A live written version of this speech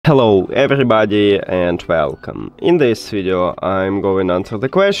Hello everybody and welcome. In this video I'm going to answer the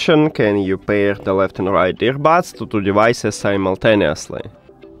question: can you pair the left and right earbuds to two devices simultaneously?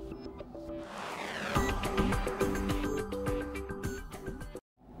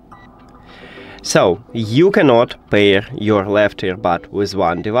 So, you cannot pair your left earbud with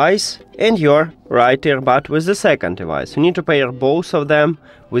one device and your right earbud with the second device. You need to pair both of them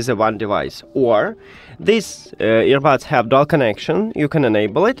with the one device. Or, these earbuds have dual connection, you can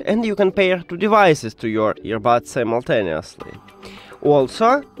enable it and you can pair two devices to your earbuds simultaneously.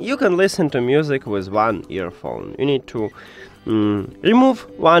 Also, you can listen to music with one earphone. You need to remove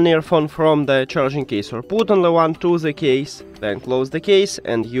one earphone from the charging case or put only one to the case, then close the case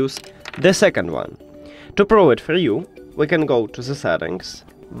and use the second one. To prove it for you, we can go to the settings,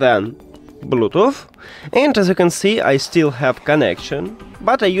 then Bluetooth, and as you can see I still have connection,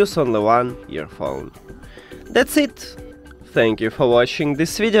 but I use only one earphone. That's it. Thank you for watching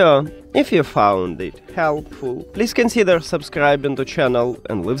this video. If you found it helpful, please consider subscribing to the channel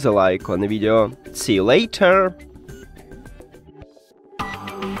and leave the like on the video. See you later!